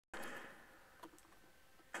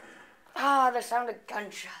Ah, the sound of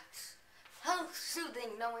gunshots. How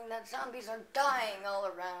soothing knowing that zombies are dying all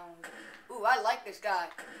around. Ooh, I like this guy.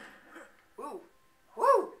 Ooh.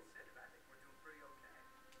 Woo!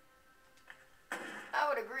 I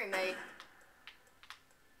would agree, mate.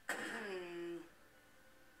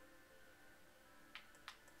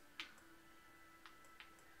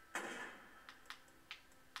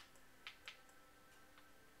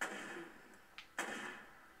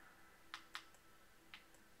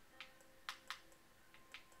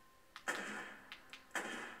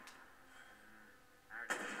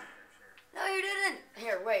 No, you didn't!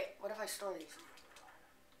 Here, wait. What if I store these?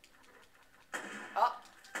 Oh.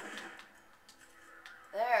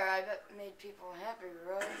 There, I bet made people happy,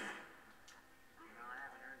 right?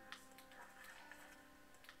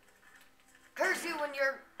 Curse you when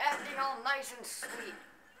you're acting all nice and sweet.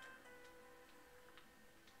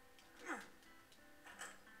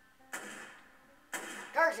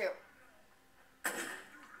 Curse you.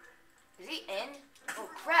 Is he in? Oh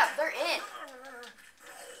crap, they're in.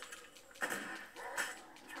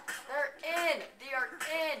 They're in. They are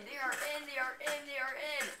in. They are in. They are in. They are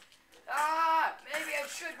in. Ah, maybe I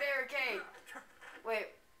should barricade. Wait.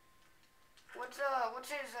 What's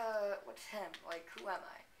him? Like, who am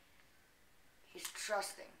I? He's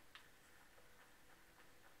trusting.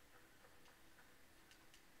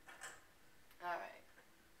 Alright.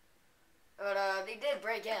 But, they did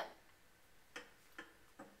break in.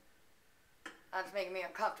 That's making me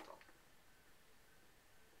uncomfortable.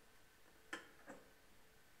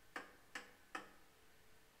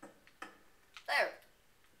 There.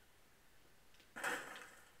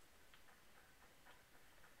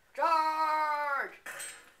 Charge!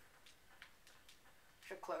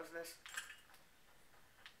 Should close this.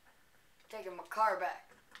 Taking my car back.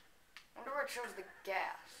 Wonder where it shows the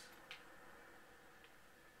gas.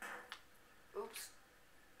 Oops.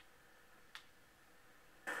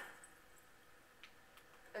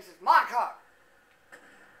 This is my car.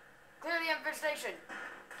 Clear the infestation.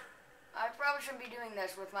 I probably shouldn't be doing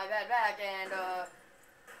this with my bad back and,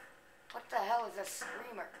 what the hell is a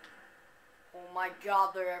screamer? Oh my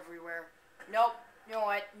god, they're everywhere. Nope. You know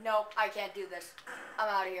what? Nope, I can't do this. I'm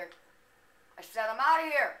out of here. I said I'm out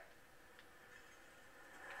of here.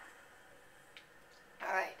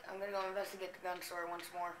 Alright, I'm gonna go investigate the gun store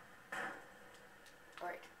once more.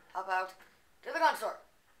 Alright, hop out to the gun store.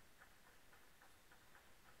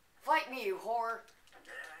 Fight me, you whore.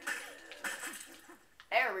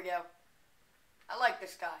 There we go. I like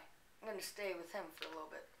this guy. I'm gonna stay with him for a little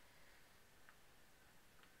bit.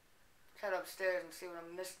 Head upstairs and see what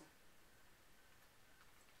I'm missing.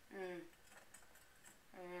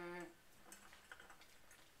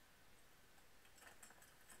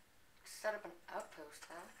 Set up an outpost,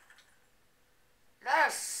 huh? Is that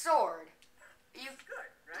a sword? You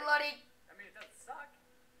good, right? Bloody... I mean, it doesn't suck.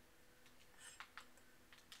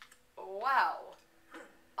 Wow.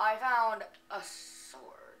 I found a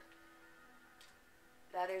sword.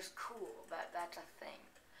 That is cool. That's a thing.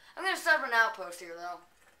 I'm gonna set up an outpost here, though.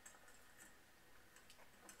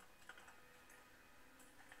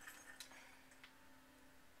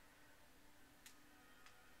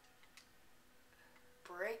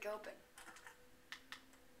 Break open.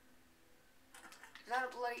 Is that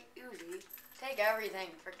a bloody Uzi? Take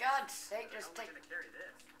everything. For God's sake, just take... Gonna carry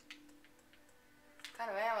this. What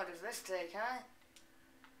kind of ammo does this take, huh?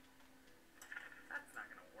 That's not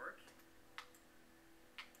gonna work.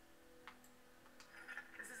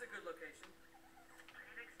 This is a good location.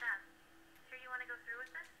 Pretty big stuff. Sure you want to go through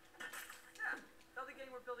with this? Yeah. Tell the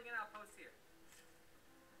gang we're building an outpost here.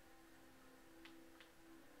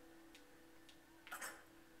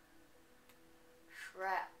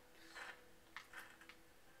 Traps.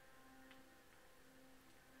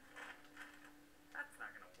 That's not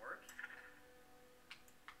gonna work.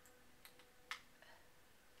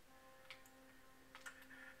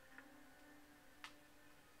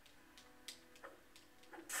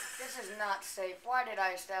 This is not safe. Why did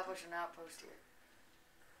I establish an outpost here?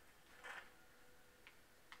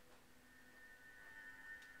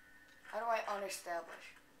 How do I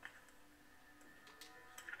unestablish?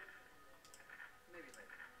 Maybe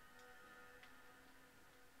later.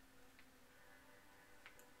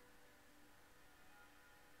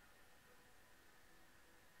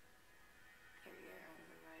 Here you go,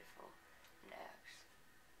 rifle, an axe.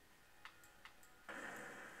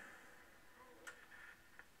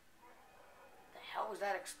 The hell was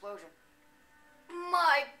that explosion?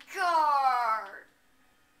 My car!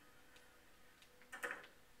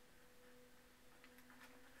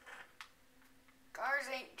 Cars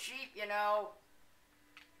ain't cheap, you know.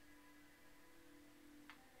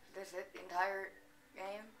 Is this it, the entire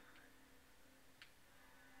game?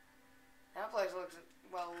 That place looks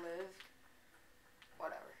well lived.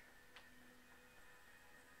 Whatever.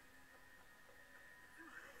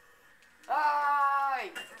 Hi!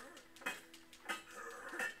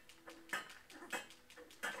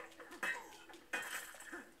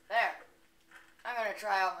 There. I'm gonna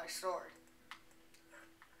try out my sword.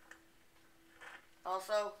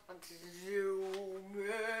 Also, let's zoom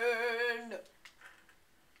in.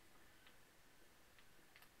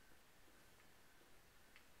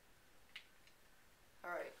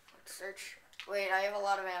 Alright, let's search. Wait, I have a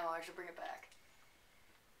lot of ammo. I should bring it back.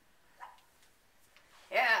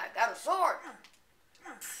 Yeah, got a sword.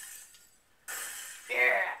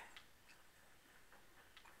 Yeah.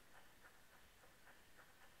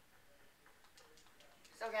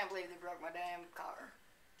 Still can't believe they broke my damn car.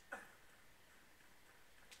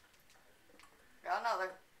 Got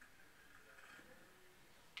another.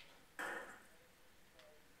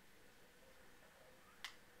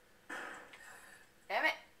 Damn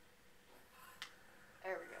it.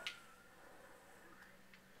 There we go.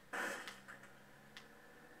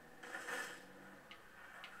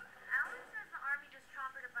 Alan says the army just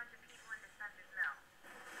choppered a bunch of people into Spencer's Mill.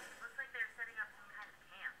 Looks like they're setting up some kind of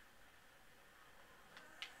camp.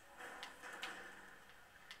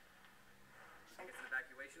 Think it's an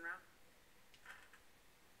evacuation route?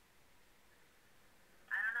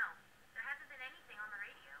 I don't know. There hasn't been anything on the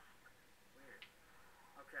radio. Weird.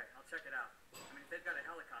 Okay, I'll check it out. I mean, if they've got a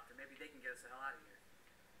helicopter, maybe they can get us the hell out of here.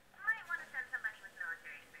 You might want to send somebody with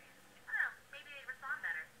military experience. I don't know. Maybe they'd respond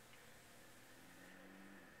better.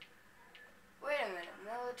 Wait a minute.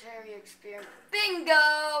 Military experience.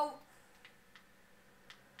 Bingo!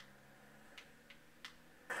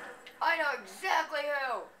 I know exactly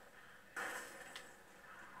who.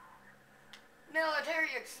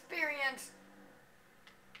 Military experience.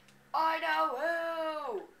 I know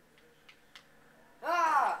who.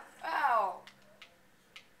 Ah! Ow!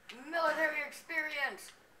 Military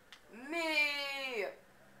experience. Me.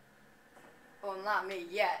 Well, not me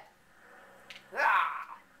yet.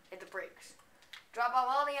 Ah! Hit the brakes. Drop off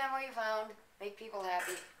all the ammo you found. Make people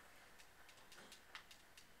happy.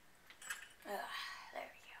 Ah, there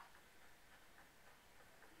we go.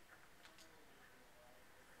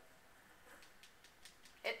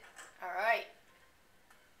 Hit. Alright.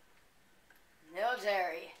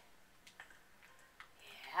 Military.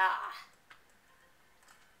 Yeah.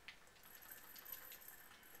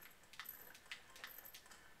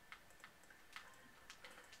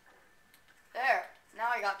 There. Now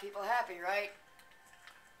I got people happy, right?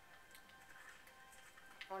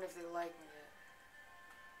 I wonder if they like me yet.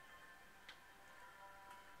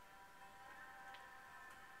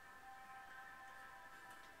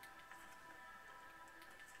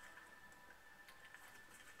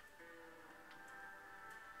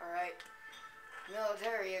 Alright.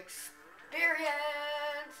 Military experience!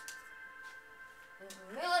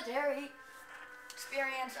 Military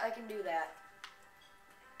experience, I can do that.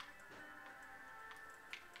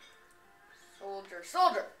 Soldier,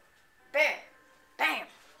 soldier! Bam! Bam!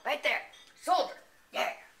 Right there! Soldier!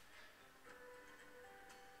 Yeah!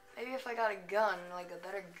 Maybe if I got a gun, like a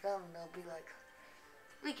better gun, they'll be like,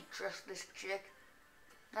 we can trust this chick.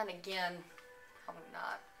 Not again. Probably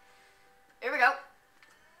not. Here we go.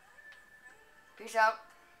 Peace out.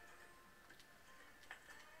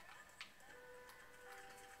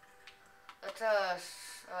 Let's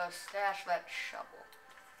stash that shovel.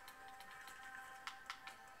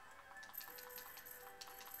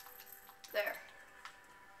 There.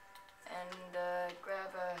 And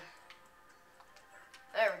grab a.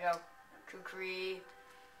 There we go. Kukri.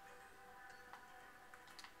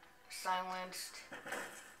 Silenced.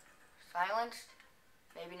 Silenced?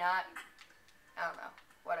 Maybe not. I don't know.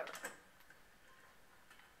 Whatever.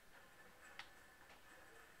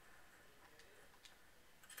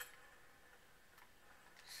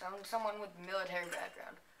 Someone with military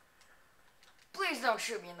background. Please don't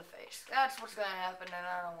shoot me in the face. That's what's gonna happen, and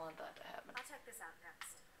I don't want that to happen. I'll check this out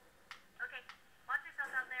next. Okay. Watch yourself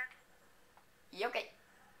out there. Okay.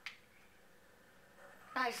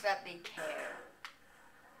 Nice that they care.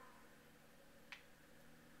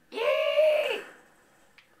 Yee!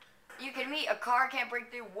 You kidding me? A car can't break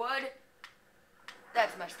through wood?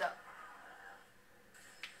 That's messed up.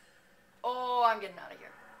 Oh, I'm getting out of here.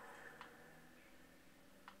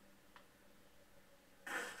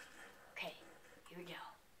 Okay, here we go.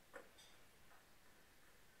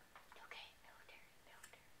 Okay, military.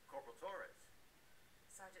 Corporal Torres,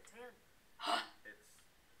 Sergeant Tan. it's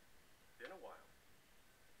been a while.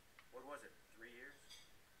 What was it, 3 years?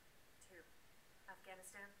 2.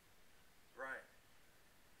 Afghanistan. Right.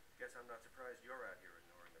 Guess I'm not surprised you're out here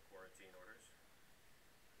ignoring the quarantine orders.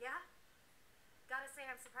 Yeah? Gotta say,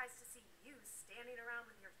 I'm surprised to see you standing around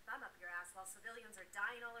with your thumb up your ass while civilians are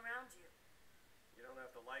dying all around you. You don't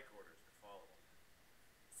have to like orders to follow them.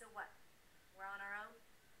 So what? We're on our own?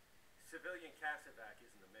 Civilian Casevac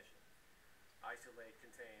isn't the mission. Isolate,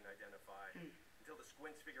 contain, identify, until the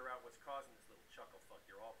squints figure out what's causing this little chuckle fuck.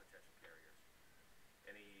 You're all potential carriers.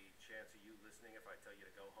 Any chance of you listening if I tell you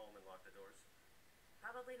to go home and lock the doors?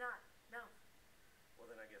 Probably not. No.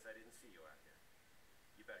 Well, then I guess I didn't see you out here.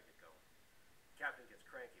 You better get going. Captain gets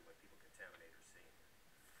cranky when people contaminate her scene.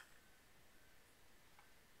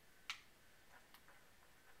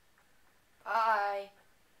 Bye.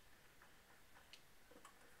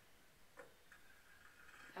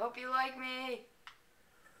 I hope you like me.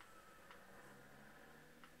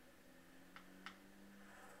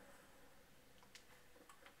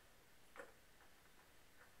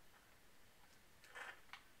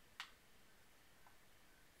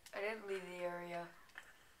 I didn't leave the area.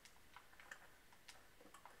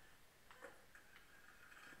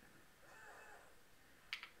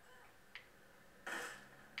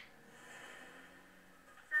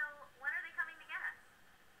 So, when are they coming to get us?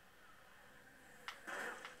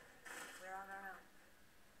 We're on our own.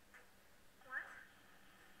 What?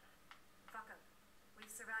 Fuck 'em.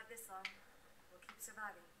 We've survived this long. We'll keep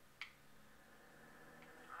surviving.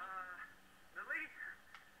 Lily?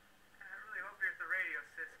 I really hope you're at the radio,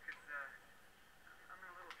 sis, because, I'm in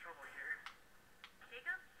a little trouble here.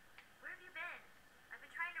 Jacob? Where have you been? I've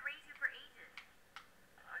been trying to raise you for ages.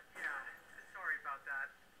 Yeah, sorry about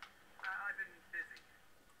that. I've been busy.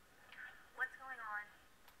 What's going on?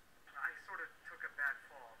 I sort of took a bad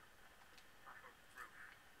fall off a roof.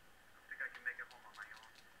 I don't think I can make it home on my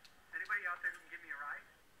own. Anybody out there who can give me a ride?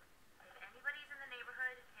 If anybody's in the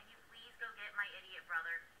neighborhood, can you please go get my idiot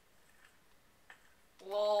brother?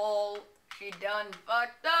 Lol, she done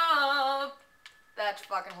fucked up. That's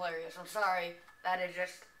fucking hilarious. I'm sorry. That is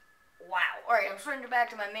just wow. Alright, I'm switching back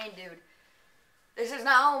to my main dude. This is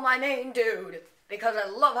now my main dude because I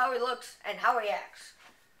love how he looks and how he acts.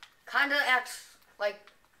 Kinda acts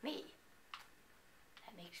like me.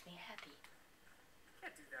 That makes me happy.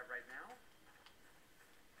 Can't do that right now.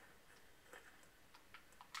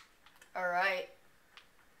 Alright.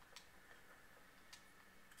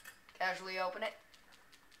 Casually open it.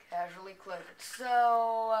 Casually close it.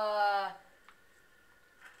 So,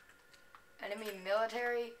 enemy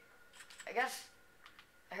military? I guess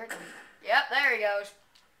I heard them. Yep, there he goes.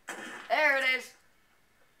 There it is.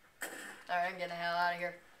 Alright, I'm getting the hell out of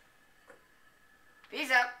here.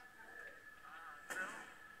 Peace out. Bill,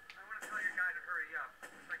 I want to tell your guy to hurry up.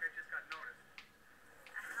 Looks like I just got noticed.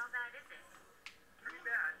 How bad is it? Pretty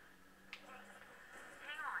bad.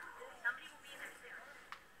 Hang on. Somebody will be there soon.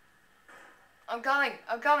 I'm coming.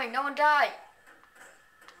 I'm coming. No one die.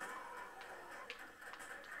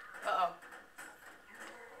 Uh-oh.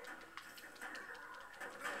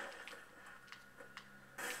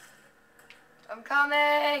 I'm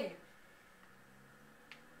coming.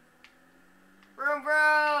 Vroom,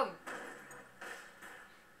 vroom.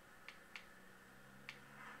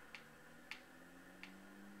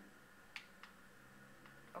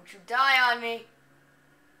 Don't you die on me.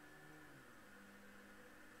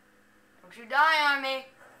 Don't you die on me.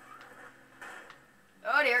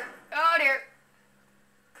 Oh dear. Oh dear.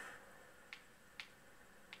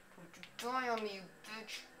 Don't you die on me, you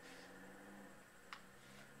bitch.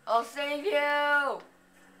 I'll save you.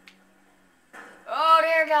 Oh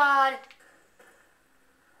dear God.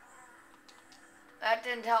 That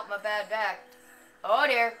didn't help my bad back. Oh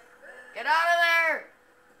dear. Get out of there.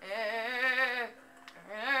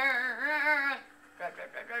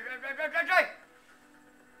 Drive.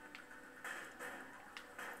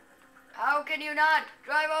 How can you not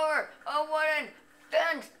drive over a wooden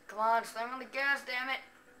fence? Come on, slam on the gas, damn it.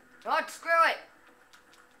 Don't screw it.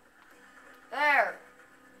 There.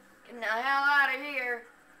 Get the hell out of here.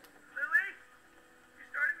 Lily? You're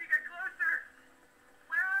starting to get closer.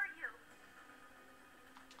 Where are you?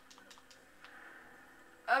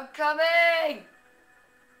 I'm coming.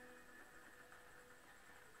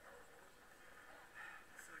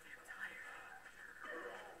 So damn tired.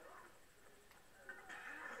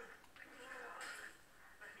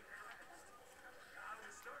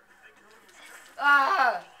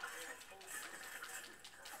 Ah!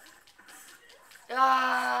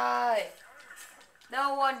 Die!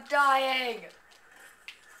 No one dying!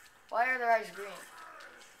 Why are their eyes green?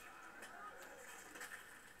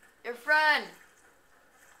 Your friend!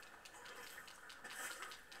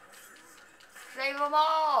 Save them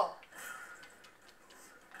all!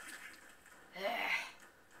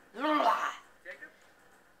 Jacob?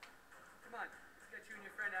 Come on, let's get you and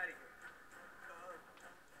your friend out of here.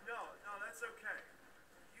 No, that's okay.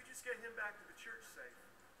 back to the church safe.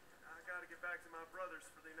 I gotta get back to my brothers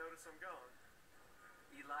before they notice I'm gone.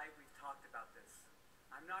 Eli, we've talked about this.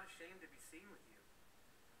 I'm not ashamed to be seen with you.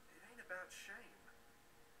 It ain't about shame.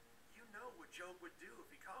 You know what Job would do if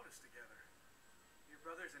he caught us together. Your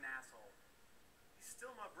brother's an asshole. He's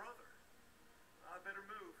still my brother. I better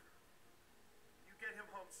move. You get him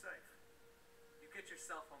home safe. You get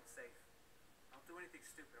yourself home safe. Don't do anything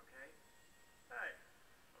stupid, okay? Hey,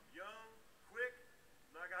 I'm young, quick,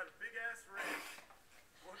 and I got a big-ass ring.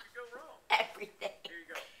 What could go wrong? Everything. Here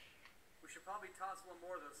you go. We should probably toss one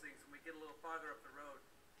more of those things when we get a little farther up the road.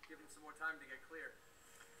 Give them some more time to get clear.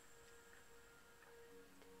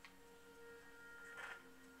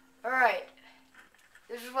 Alright.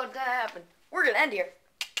 This is what's gonna happen. We're gonna end here.